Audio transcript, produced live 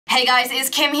Hey guys, it's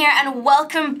Kim here and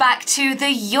welcome back to the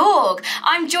Yawhg.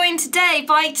 I'm joined today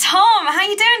by Tom. How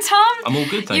you doing, Tom? I'm all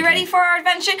good, thank you. You ready for our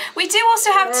adventure? We do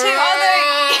also have two other...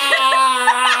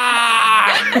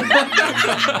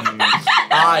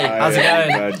 Hi, how's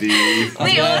it going?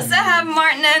 We also have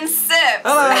Martyn and Sips.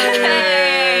 Hello.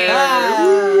 Hey.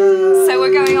 So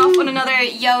we're going off on another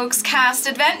Yogscast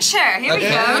adventure. Here we go.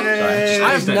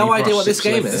 I have no idea what this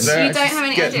game is. You don't have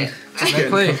any idea? No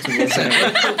clue.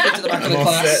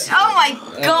 Oh my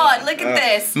god, look at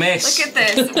this. Miss. Look at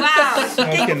this. Wow.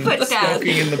 Big foot down.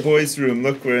 Smoking in the boys' room.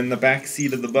 Look, we're in the back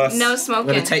seat of the bus. No I'm smoking.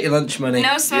 going to take your lunch money.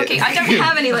 No smoking. Yeah. I don't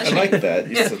have any lunch I money. like that.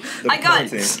 I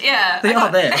got, yeah. They are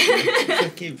there.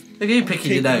 Look, Look at you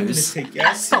picking your nose.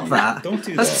 Stop that. Don't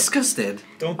do That's that. disgusting.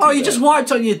 Don't do Oh, you that. just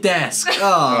wiped on your desk.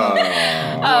 Oh.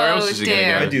 Where else is he gonna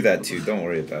dear. I do that too. Don't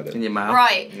worry about it. In your mouth.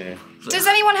 Right. Yeah. Does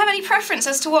anyone have any preference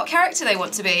as to what character they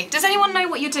want to be? Does anyone know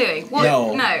what you're doing? What?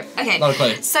 No. No. Okay. Not a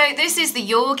clue. So this is the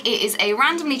Yawhg. It is a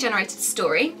randomly generated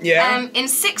story. Yeah. In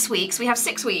 6 weeks, we have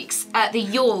 6 weeks. The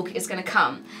Yawhg is going to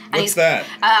come. And What's that?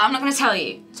 I'm not going to tell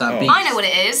you. Is that Oh. beef? I know what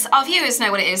it is. Our viewers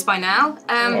know what it is by now.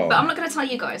 But I'm not going to tell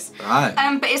you guys. Right.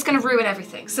 But it's going to ruin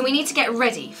everything. So we need to get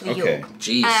ready for the Okay. Yawhg.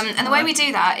 Jeez. And the way we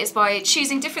do that is by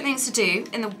choosing different things to do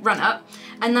in the run-up,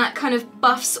 and that kind of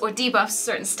buffs or debuffs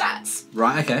certain stats.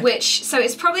 Right, okay. So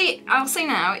it's probably, I'll say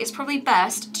now, it's probably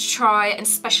best to try and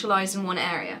specialise in one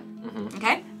area.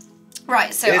 Okay?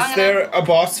 Right, so I'm Is gonna... there a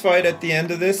boss fight at the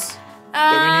end of this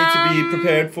that we need to be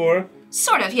prepared for?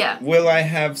 Sort of, yeah. Will I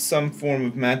have some form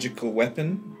of magical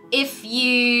weapon? If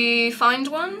you find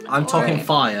one. I'm talking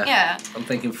fire. Yeah. I'm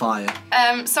thinking fire.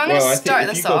 So I'm going to start if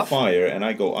this you go off. fire and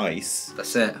I go ice,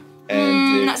 That's it.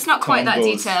 and if That's not quite that Tom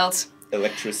goes detailed.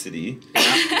 electricity,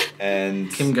 and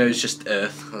Kim goes just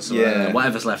earth. That's Yeah.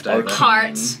 whatever's left Or over.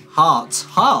 Heart. Heart.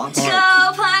 Heart.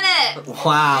 Go planet!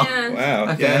 Wow. Yeah.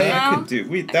 wow, Okay. yeah, I could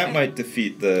do. That might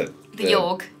defeat the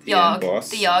Yawhg. the end Yawhg. boss.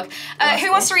 The Yawhg.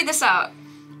 Who wants to read this out?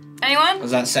 Anyone? What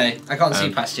does that say? I can't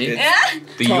see past you. it's- Yeah?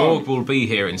 The Tom. Yawhg will be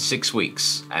here in 6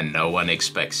 weeks, and no one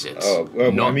expects it. Oh,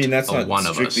 well, not I mean that's not one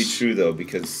of strictly us. true though,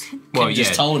 because Well, Kim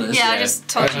just yeah, told us. Yeah, I just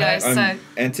told you guys, I'm so...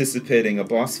 anticipating a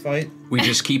boss fight. we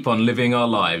just keep on living our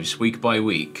lives week by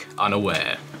week,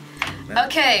 unaware.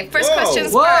 Okay, first Whoa.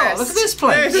 questions Whoa, first. look at this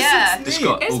place. Yeah. It's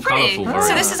got It's all pretty. colourful.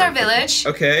 So this is our village.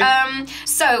 Okay.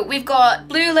 So we've got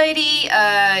blue lady,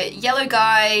 yellow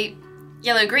guy,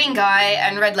 yellow green guy,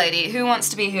 and red lady. Who wants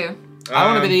to be who? I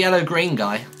want to be the yellow-green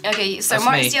guy. Okay, so That's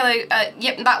Mark's me. yellow.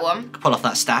 Yep, that one. Pull off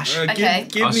that stash. Okay.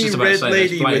 Give I was me just about to red say, that's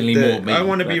lady blatantly with more the. me. I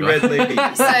want to be Red red lady.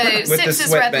 So the Sips is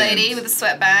sweatband. red lady with a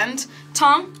sweatband.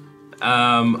 Tom?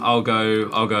 I'll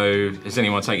go. Is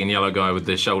anyone taking yellow guy with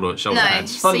the shoulder No.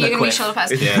 pads? So you're gonna be Thunderquiff. shoulder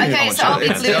pads. Yeah. I Okay, want so I'll be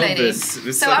shoulder blue pads. lady. Elvis.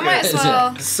 It's So like I might as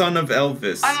well. Son of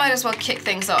Elvis. I might as well kick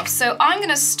things off. So I'm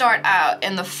gonna start out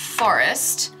in the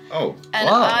forest. Oh. And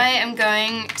Wow. I am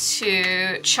going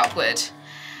to chop wood.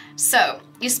 So,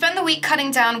 you spend the week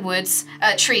cutting down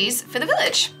trees for the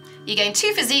village. You gain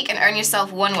 2 physique and earn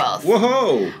yourself 1 wealth.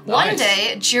 Whoa. One Nice.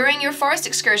 day, during your forest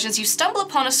excursions, you stumble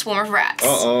upon a swarm of rats.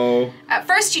 Uh-oh. At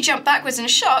first, you jump backwards in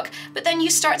shock, but then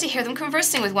you start to hear them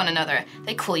conversing with one another.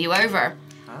 They call you over.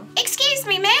 Excuse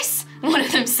me, miss, one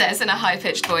of them says in a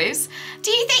high-pitched voice.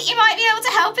 Do you think you might be able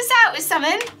to help us out with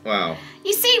something? Wow.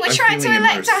 You see, we're I'm trying to feeling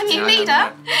elect our immersed. new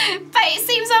leader, but it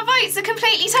seems our votes are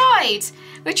completely tied.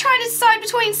 We're trying to decide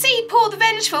between Seedpaw the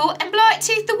Vengeful and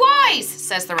Blightooth the Wise,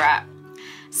 says the rat.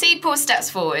 Seedpaw steps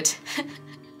forward.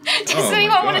 Does Oh my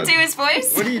anyone want to God. do his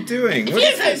voice? What are you doing? If What you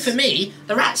is vote this? for me,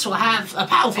 the rats will have a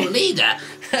powerful leader.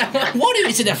 One who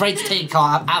isn't afraid to take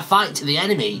our fight to the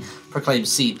enemy. Proclaims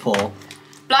Seedpaw.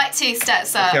 Blightooth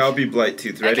steps up. Okay, I'll be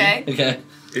Blightooth. Ready? Okay. Okay.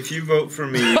 If you vote for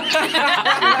me,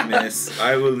 goodness,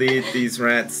 I will lead these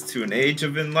rats to an age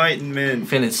of enlightenment. I'm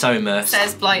feeling so immersed.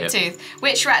 Says Blightooth.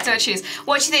 Which rat do I choose?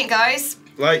 What do you think, guys?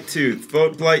 Blightooth.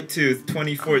 Vote Blightooth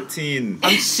 2014. I'm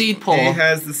He Seedpaw.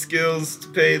 has the skills to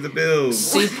pay the bills.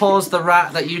 Seedpaw's the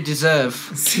rat that you deserve.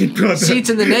 Seedpaw. Seed's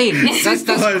in the name. That's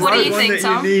What do you one think, that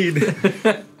Tom? you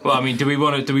need. Well, I mean, do we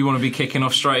want to be kicking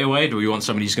off straight away? Do we want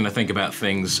somebody who's going to think about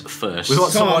things first? we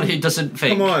want Tom, someone who doesn't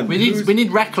think. come on, We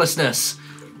need recklessness.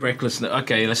 recklessness.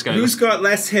 Okay, let's go. Who's got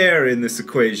less hair in this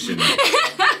equation?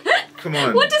 Come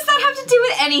on. What does that have to do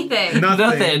with anything?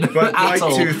 Nothing But at all.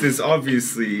 Blightooth is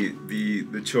obviously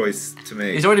the choice to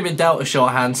make. He's already been dealt a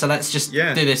shorthand, so let's just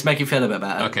Yeah. do this, make him feel a bit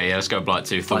better. Okay, yeah, let's go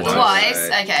Blightooth the Blightooth. Wise. Twice.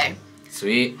 Right. Okay.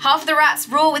 Sweet. Half of the rats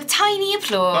roar with tiny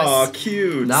applause. Oh,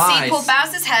 cute. Nice. Sequel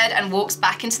bows his head and walks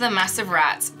back into the mass of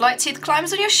rats. Blightooth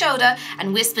climbs on your shoulder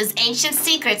and whispers ancient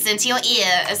secrets into your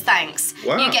ear as thanks.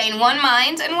 Wow. You gain 1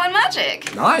 mind and 1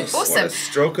 magic. Nice. What Awesome. a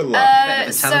stroke of luck. Bit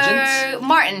of So, intelligence.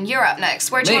 Martyn, you're up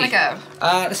next. Where do you Me? want to go?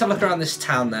 Let's have a look around this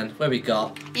town then. Where we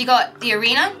got? You got the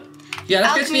arena, Yeah,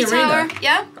 let's alchemy go to the arena. tower.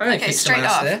 Yeah. I'm gonna Okay, kick some straight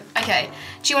ass off. there. Okay.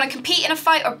 Do you want to compete in a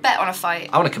fight or bet on a fight?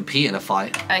 I want to compete in a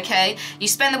fight. Okay. You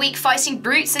spend the week fighting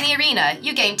brutes in the arena.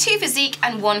 You gain 2 physique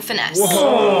and 1 finesse.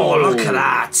 Oh, look at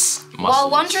that.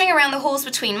 While wandering around the halls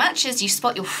between matches, you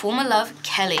spot your former love,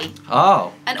 Kelly.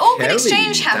 Oh. An awkward Kelly,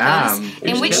 exchange happens damn.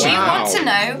 in which you Wow. want to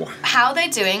know how they're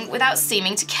doing without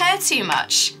seeming to care too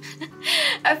much.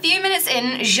 A few minutes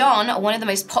in, Jean, one of the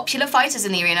most popular fighters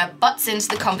in the arena, butts into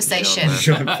the conversation.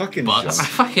 Jean, fucking But- Jean. I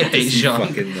fucking hate Does he Jean.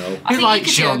 fucking know? I think like you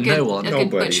could Jean? do a good, No one. a good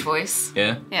Nobody. butch voice.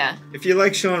 Yeah. Yeah. If you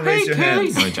like Sean, raise your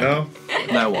Kelly. hands. No,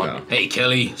 No? No one. No. Hey,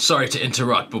 Kelly, sorry to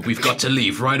interrupt, but we've got to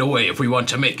leave right away if we want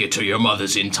to make it to your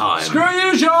mother's in time. Screw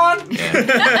you, Jean.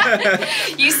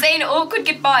 You say an awkward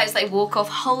goodbye as they walk off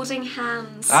holding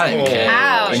hands. I don't Oh. care.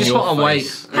 Ouch. Just In put on your weight.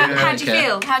 face. How do you Okay.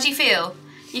 feel? How do you feel?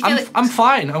 You feel I'm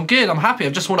fine. I'm good. I'm happy. I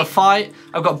just want to fight.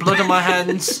 I've got blood on my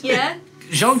hands. Yeah?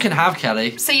 Jean can have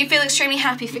Kelly. So you feel extremely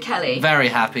happy for Kelly? Very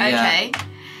happy, yeah. Okay.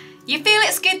 You feel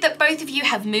it's good that both of you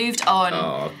have moved on.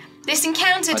 Oh, This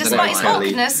encounter, I don't despite know, its Kelly.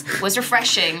 awkwardness, was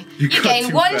refreshing. You You got gain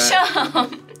too 1 fat.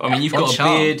 charm. I mean, you've One got a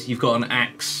charm. beard, you've got an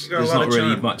axe. got a There's lot not of really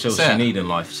charm. much else That's you it. need in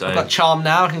life. So I've got charm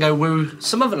now. I can go woo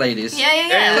some other ladies. Yeah, yeah, Hey,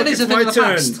 yeah. look, That is it's a thing my of the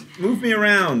turn. past. Move me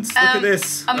around. Look at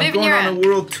this. I'm moving going you on around. a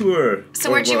world tour. So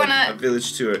where do you wanna- A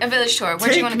village tour. A village tour. Where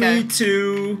do you want to Take me go?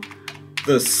 to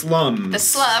the slums. The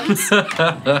slums.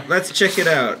 Let's check it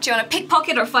out. Do you want to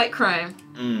pickpocket or fight crime?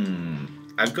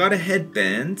 I've got a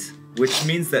headband, which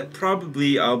means that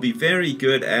probably I'll be very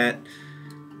good at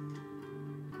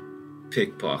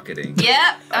pickpocketing.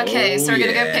 Yep. Okay, so we're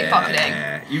gonna go pickpocketing.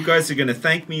 Yeah. You guys are gonna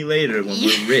thank me later when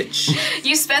we're rich.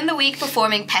 You spend the week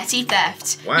performing petty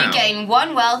theft. Wow. You gain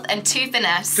 1 wealth and 2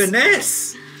 finesse.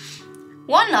 Finesse!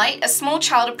 One night, a small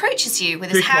child approaches you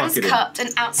with his hands Pickpocketing. cupped and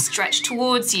outstretched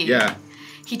towards you. Yeah.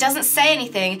 He doesn't say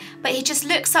anything, but he just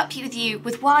looks up at you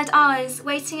with wide eyes,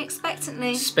 waiting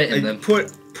expectantly. Spit in I them.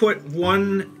 put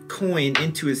 1 coin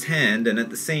into his hand and at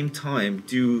the same time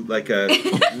do like a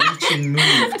reaching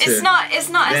move to It's not as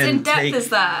then in depth take- as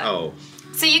that. Oh,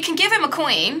 So you can give him a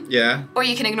coin, yeah. or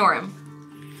you can ignore him.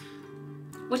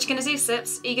 What you gonna do,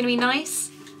 Sips? Are you gonna be nice?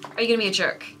 Or are you gonna be a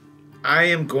jerk? I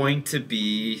am going to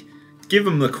give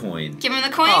him the coin. Give him the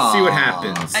coin? Aw. See what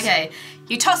happens. Okay.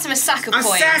 You toss him a sack of A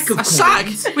coins. sack of A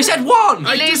coins. sack! We said 1!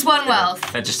 You lose 1 wealth.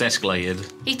 that just escalated.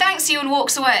 He thanks you and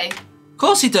walks away. Of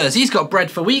course he does. He's got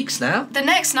bread for weeks now. The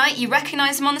next night, you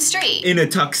recognize him on the street. In a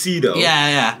tuxedo.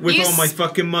 Yeah. With You all my s-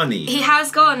 fucking money. He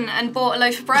has gone and bought a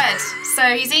loaf of bread. So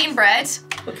he's eating bread.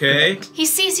 Okay. He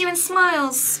sees you and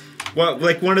smiles. Well,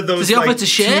 like one of those Does he offer like to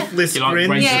share? toothless He, like, grins.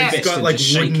 raises his He's fist got and like just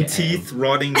shake wooden it at him. teeth,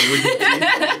 rotting wooden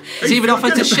teeth. Does he even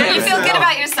offer to share? You feel good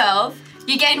about yourself.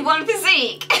 You gain 1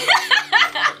 physique.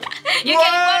 You gain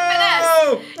 1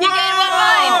 finesse. You gain 1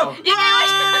 mind. You gain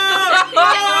 1. You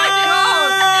gain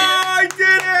 1. I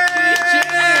did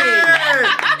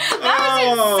it! That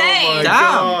was insane. My Damn.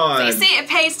 God. So you see, it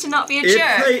pays to not be a It,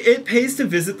 jerk. it pays to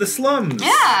visit the slums.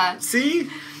 Yeah. See?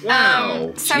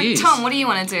 Wow. So Jeez. Tom, what do you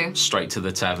want to do? Straight to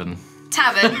the tavern.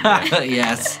 Tavern,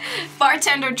 Yes.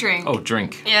 bartender, drink. Oh,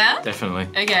 drink. Yeah. Definitely.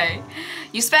 Okay.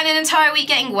 You spend an entire week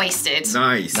getting wasted.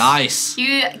 Nice. Nice.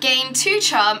 You gain 2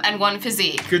 charm and 1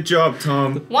 physique. Good job,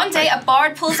 Tom. One day, a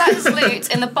bard pulls out his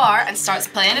lute in the bar and starts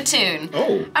playing a tune.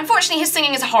 Oh. Unfortunately, his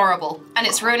singing is horrible, and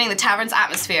it's ruining the tavern's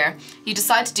atmosphere. You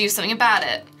decide to do something about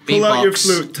it. Pull out your Beatbox.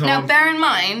 flute, Tom. Now, bear in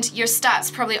mind, your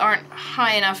stats probably aren't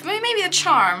high enough. Maybe the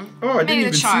charm. Oh, I didn't Maybe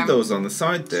even the charm. see those on the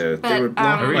side there. But, they were I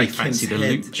blocking really my fancy Ken's the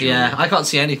head. loot. Yeah, I can't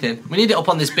see anything. We need it up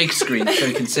on this big screen so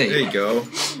we can There see. you go.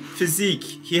 Physique.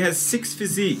 He has 6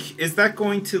 physique. Is that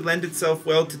going to lend itself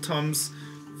well to Tom's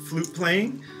flute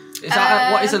playing? Is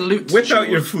that what is a loot? Whip out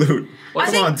your flute. I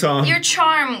Come think on, Tom. your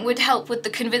charm would help with the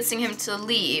convincing him to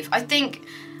leave. I think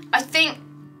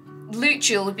loot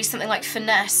jewel would be something like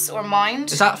finesse or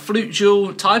mind. Is that flute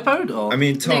jewel typoed or? I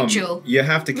mean, Tom, Neutral. you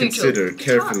have to Neutral. consider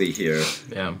carefully here.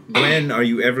 Yeah. When are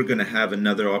you ever going to have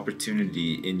another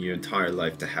opportunity in your entire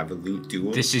life to have a loot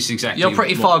duel? This is exactly. You're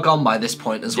pretty what- far gone by this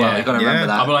point as well. Yeah. You've got to Yeah.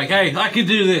 remember I'll be that. like, hey, I can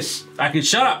do this. I can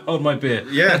shut up, hold my beer.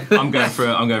 Yeah. I'm going for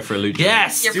a loot.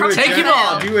 Yes. You're Do a probably Take him gonna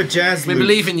on. fail. Do a jazz We loot.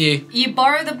 believe in you. You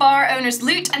borrow the bar owner's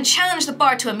lute and challenge the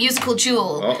bard to a musical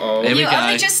duel. Uh-oh. Here we You go.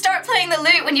 only just start playing the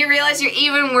lute when you realize you're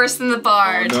even worse than the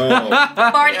bard. No.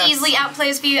 Bard easily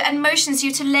outplays you and motions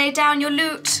you to lay down your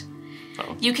lute.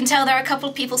 Oh. You can tell there are a couple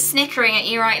of people snickering at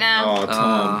you right now. Oh,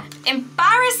 Tom.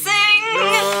 Embarrassing!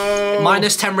 No.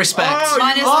 Minus 10 respect. Oh,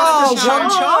 Minus you lost the one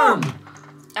charm.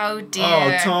 Oh dear.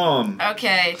 Oh, Tom.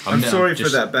 Okay. I'm sorry for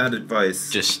just- that bad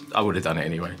advice. I would have done it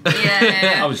anyway.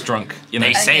 Yeah. I was drunk. You know.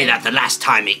 They say Okay. that the last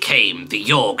time it came, the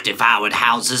Yawhg devoured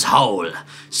houses whole,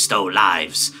 stole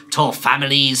lives, tore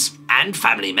families and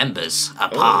family members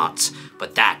apart.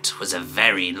 But that was a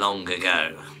very long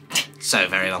ago. So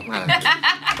very long.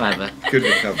 Whatever. Good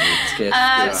recovery. It's good.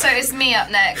 So it's me up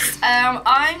next.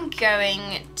 I'm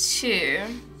going to.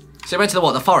 So you went to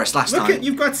the forest last Look time? at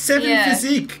you've got 7 Yeah.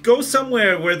 physique. Go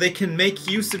somewhere where they can make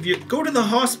use of you. Go to the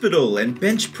hospital and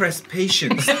bench press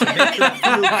patients to make them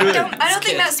feel good. I don't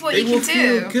think that's what They you will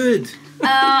can feel do. good.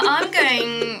 I'm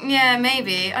going. Yeah,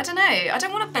 maybe. I don't know. I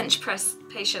don't want to bench press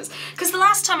patients because the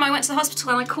last time I went to the hospital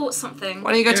and I caught something.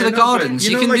 Why don't you go to Yeah, the no, but gardens?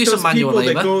 You know, can like do some those manual people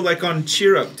labour. that go like on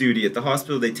cheer up duty at the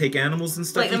hospital. They take animals and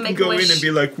stuff. Like you the can go in Make-A-Wish. and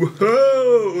be like,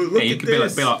 whoa, look Yeah, you at could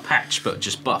this. be like Patch, but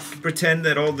just buff. Pretend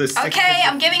that all this. Okay,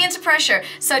 I'm giving into pressure.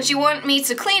 So do you want me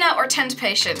to clean up or tend to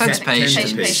patients? Tend to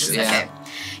patients, Patients. yeah. Okay.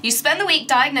 You spend the week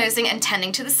diagnosing and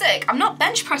tending to the sick. I'm not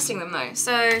bench pressing them though,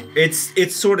 so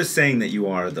It's sort of saying that you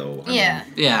are though. I yeah.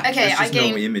 mean, Yeah. Okay, there's I just no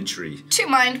gain imagery. 2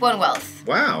 mind, 1 wealth.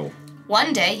 Wow.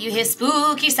 One day you hear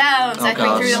spooky sounds Oh, echoing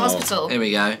God. through the Oh. hospital. Here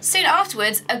we go. Soon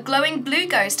afterwards, a glowing blue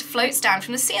ghost floats down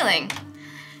from the ceiling.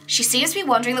 She seems to be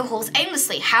wandering the halls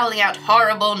aimlessly, howling out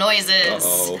horrible noises.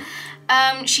 Uh-oh.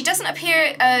 She doesn't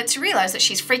appear to realise that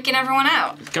she's freaking everyone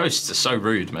out. Ghosts are so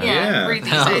rude, man. Yeah, rude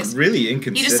these days. Really You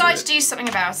inconsiderate. decide to do something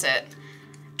about it.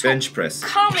 Bench press.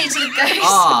 Calmly to the ghost.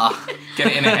 Ah, Get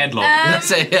it in a headlock. that's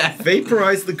it, yeah.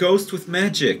 Vaporize the ghost with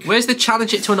magic. Where's the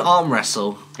challenge it to an arm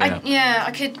wrestle? Yeah.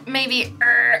 I could maybe,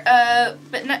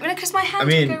 but no, because my hand I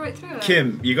mean, would go right through it.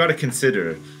 Kim, you got to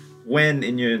consider, when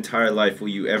in your entire life will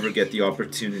you ever get the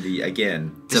opportunity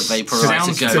again To vaporize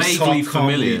sounds a to ghost. vaguely talk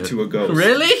calmly familiar. to a ghost?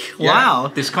 Really? Yeah.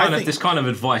 Wow. This kind I of think-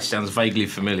 advice sounds vaguely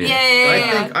familiar.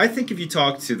 Yeah. I think if you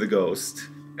talk to the ghost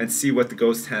and see what the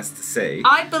ghost has to say,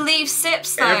 I believe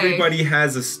Sips though. everybody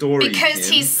has a story. Because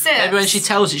Kim. he's Sips. Maybe when she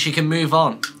tells it, she can move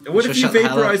on. What She'll if you shut the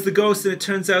hell up. vaporize the ghost and it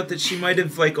turns out that she might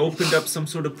have like opened up some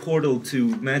sort of portal to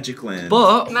Magic Land?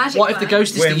 But Magic what if the Land.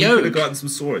 ghost is when the we could have Yawhg? gotten some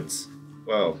swords.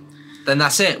 Well, Then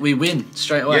that's it. We win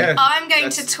straight away. Yeah. I'm going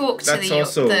That's- to talk to that's the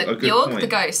also a good Yawhg, point. the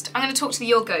ghost. I'm going to talk to the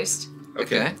Yawhg ghost.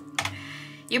 okay.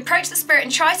 You approach the spirit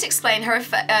and try to explain to her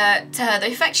the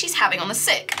effect she's having on the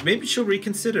sick. Maybe she'll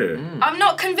reconsider. I'm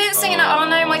not convincing her. Oh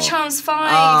no, my charm's 5.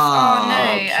 Oh, oh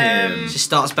no. Kim. She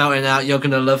starts belting out, "You're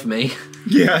gonna love me."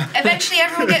 Yeah. Eventually,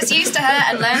 everyone gets used to her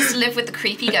and learns to live with the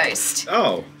creepy ghost.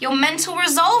 Oh, Your mental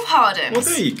resolve hardens. well,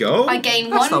 there you go. I gain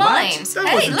That's 1 not bad. mind. That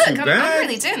Hey, wasn't look, too I'm bad.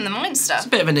 really doing the mind stuff. A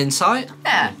bit of an insight.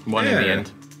 Yeah. One in the Yeah.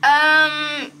 end.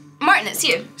 Martyn, it's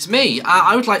you. It's me.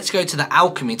 I would like to go to the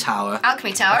alchemy tower.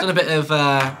 Alchemy I've done Tower.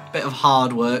 a bit of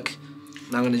hard work.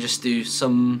 Now I'm gonna just do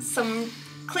some Some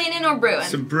cleaning or brewing?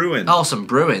 Some brewing. some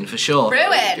brewing for sure.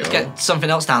 Brewing. go. Get something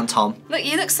else down, Tom. Look,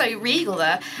 you look so regal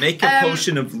there. Make a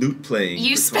potion of lute playing.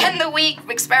 You for spend Tom. the week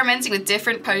experimenting with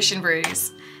different potion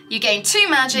brews. You gain 2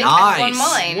 magic Nice. and 1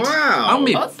 mind. Wow. I'm gonna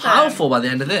be Awesome. powerful by the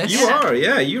end of this. You Yeah. are,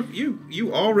 yeah.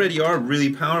 You already are really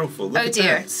powerful. Look Oh, at dear.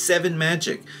 that. 7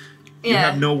 magic. You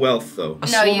Yeah. have no wealth though. A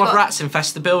No, swarm you of got- rats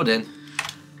infest the building.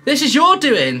 This is your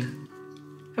doing.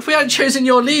 If we hadn't chosen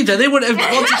your leader, they wouldn't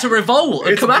have wanted to revolt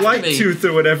and It's come after me. Blightooth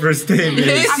or whatever his name It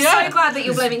is. is. I'm Yeah. so glad that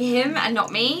you're blaming him and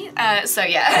not me. So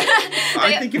yeah.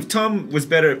 I think if Tom was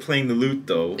better at playing the lute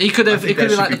though, He could I have think been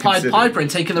that like should the be Pied considered. Piper and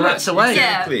taken the rats away. Yeah.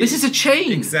 Exactly. This is a chain.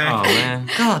 Oh Exactly. man.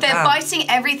 God They're damn. biting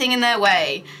everything in their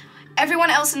way.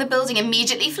 Everyone else in the building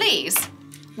immediately flees.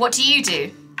 What do?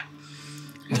 You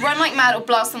run like mad or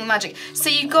blast them with magic. So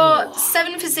you've got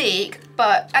 7 physique,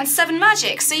 and 7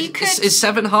 magic. So you could. Is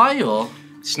 7 high or?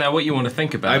 So now what you want to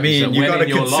think about I mean, is that you when gotta in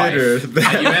your consider life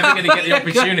that- are you ever going to get the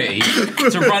opportunity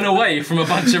to run away from a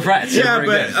bunch of rats Yeah, ever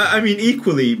but again? I mean,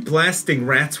 equally blasting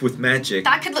rats with magic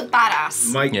that could look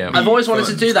badass. might. Yeah. be I've always wanted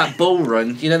fun. to do that bull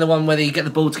run. You know the one where you get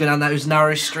the ball to go down those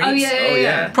narrow streets? Oh yeah. Oh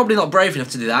yeah. Probably not brave enough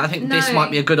to do that. I think this No.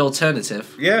 might be a good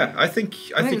alternative. Yeah, I think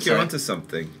think you're so. onto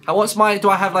something. Do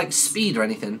I have like speed or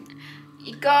anything?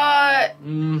 You got.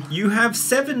 You have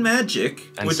 7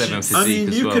 magic, And which 7 I physique mean,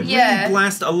 as you well. could Yeah. really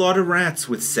blast a lot of rats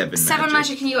with 7 7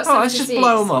 magic and you got Oh, 7 let's just physiques.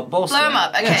 blow them up. Blow them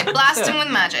up. Okay, blast them with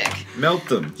magic. Melt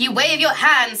them. You wave your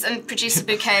hands and produce a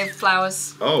bouquet of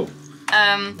flowers. Oh,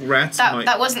 rats might.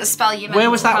 That wasn't the spell you meant.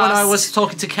 Where was that when I cast. was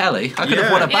talking to Kelly? I could have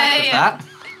Yeah. won a back with Yeah. that.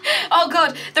 Oh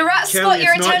god, the rats Kelly, spot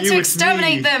your it's not attempt you, to it's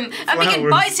exterminate me. them and begin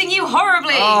Flowers. biting you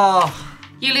horribly. Oh,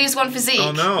 You lose 1 physique.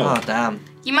 Oh no. oh damn.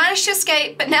 You managed to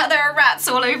escape, but now there are rats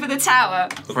all over the tower.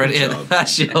 Brilliant. job.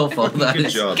 That's your fault. That Good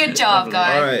is. job. Good job,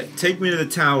 guy. All right, take me to the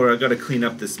tower. I gotta clean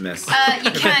up this mess.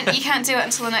 You can't do it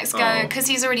until the next go Oh. because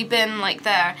he's already been like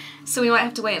there. So we might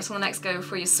have to wait until the next go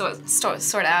before you sort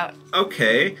it out.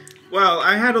 Okay. Well,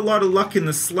 I had a lot of luck in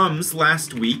the slums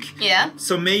last week. Yeah.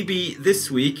 So maybe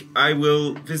this week I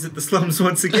will visit the slums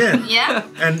once again. Yeah.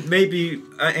 And maybe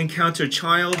encounter a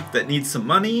child that needs some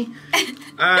money.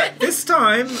 This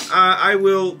time, I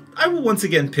will once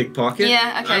again pickpocket.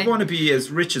 Yeah, okay. I want to be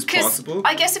as rich as 'Cause possible.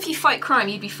 I guess if you fight crime,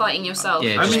 you'd be fighting yourself.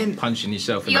 Yeah, I just mean, punching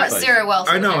yourself in You the got face. 0 wealth.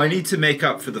 I at the know. I moment. need to make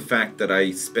up for the fact that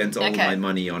I spent all of Okay. my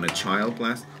money on a child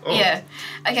last. Oh. Yeah.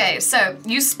 Okay, so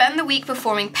you spend the week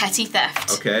performing petty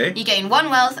theft. Okay. You gain 1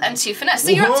 wealth and 2 finesse. So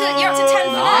you're up to 10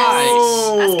 finesse.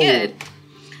 Nice. That's good.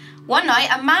 One night,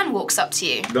 a man walks up to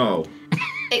you. No.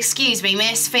 Excuse me,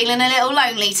 miss, feeling a little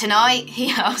lonely tonight?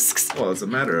 He asks. Well, as a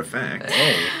matter of fact.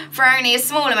 Hey. For only a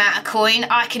small amount of coin,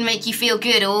 I can make you feel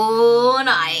good all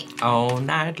night. All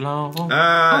night long. Oh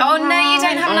no, you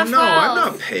don't have Oh enough no, I'm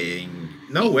wealth. not paying.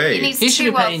 No way. He needs He should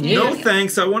 2 be wealth. paying you. No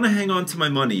thanks. I want to hang on to my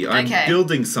money. I'm Okay.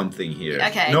 building something here.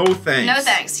 Okay. No thanks. No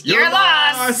thanks. You're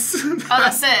lost. Oh,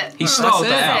 that's it. He stalled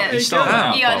That's that it. out. He stalled that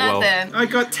out You got quite well. nothing. I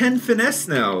got 10 finesse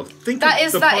now. Think That of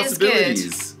is- the that is good.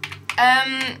 possibilities.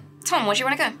 Tom, where do you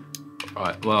want to go?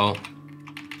 Right, well,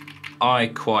 I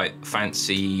quite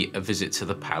fancy a visit to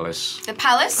the palace. The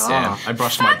palace? Yeah, I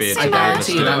brushed my beard Fancy today. man. Let's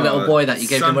See do that it. little boy that you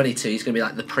gave the Son- money to, he's going to be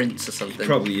like the prince or something.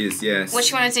 Probably is, yes. What do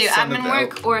you want to do? Son of Admin the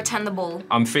work elf. or attend the ball?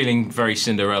 I'm feeling very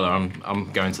Cinderella.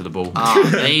 I'm going to the ball. Oh,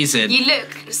 amazing. You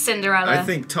look Cinderella. I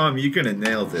think, Tom, you're going to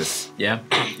nail this. Yeah.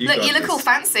 You Look, got you look this. all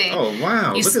fancy. Oh,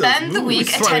 wow. You Look at those spend the week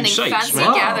moves. Throwing attending shapes, fancy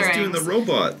man. gatherings. He's doing the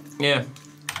robot. Yeah.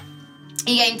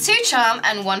 You gain 2 charm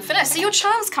and 1 finesse. So your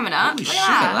charm's coming up. Look at Look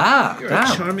that. at that. You're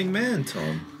Damn. a charming man,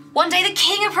 Tom. One day the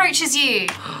king approaches you.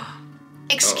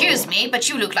 Excuse me, but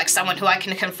you look like someone who I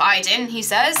can confide in, he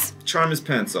says. Charm his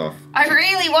pants off. I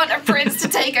really want a prince to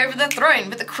take over the throne,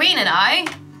 but the queen and I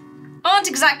aren't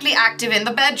exactly active in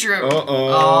the bedroom. Uh-oh.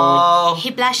 Oh. He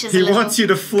blushes a He little. wants you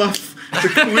to fluff the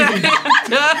queen.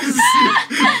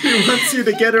 He wants you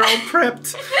to get her all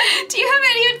prepped. Do you have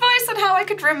any advice on how I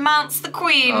could romance the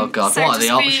queen? Oh, God. so What are to the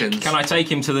speak? options? Can I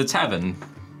take him to the tavern?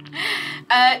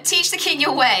 Teach the king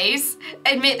your ways.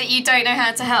 Admit that you don't know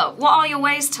how to help. What are your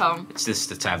ways, Tom? It's just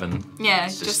the tavern. Yeah,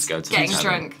 Let's just go to the getting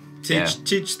tavern. drunk.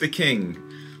 Teach the king.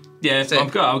 Yeah, So,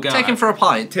 I'll go. Take him for a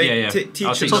pint. Teach I'll him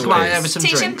teach the him Talk about ways. it over some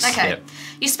Teach drinks. him? Okay. Yep.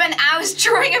 You spend hours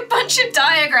drawing a bunch of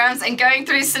diagrams and going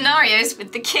through scenarios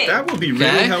with the king. That will be really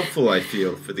Okay. helpful, I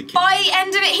feel, for the king. By the end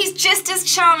of it, he's just as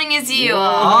charming as you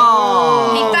are.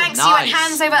 Oh, He thanks you and nice.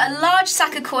 hands over a large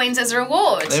sack of coins as a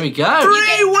reward. There we go.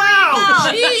 Hey,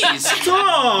 wow! Jeez.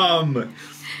 Tom!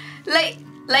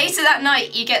 Later that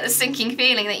night, you get the sinking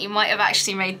feeling that you might have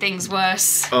actually made things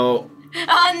worse. Oh,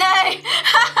 Oh no!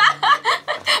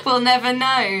 We'll never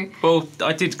know. Well,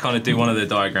 I did kind of do one of the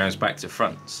diagrams back to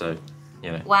front, so,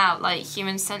 you know. Wow, like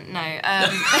human scent? No.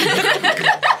 And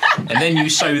then you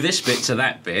sew this bit to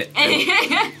that bit.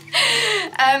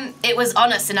 It was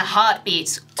on us in a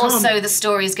heartbeat, or Tom. so the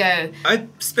stories go. I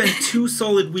spent 2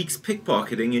 solid weeks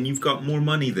pickpocketing and you've got more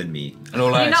money than me. And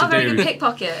all I You're had not a very to good do,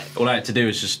 pickpocket all I had to do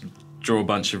is just draw a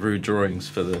bunch of rude drawings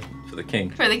for the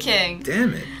king. for the king.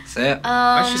 Damn it. That's it.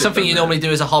 I should've Something done you that. normally do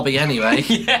as a hobby anyway.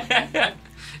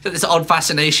 This odd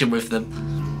fascination with them.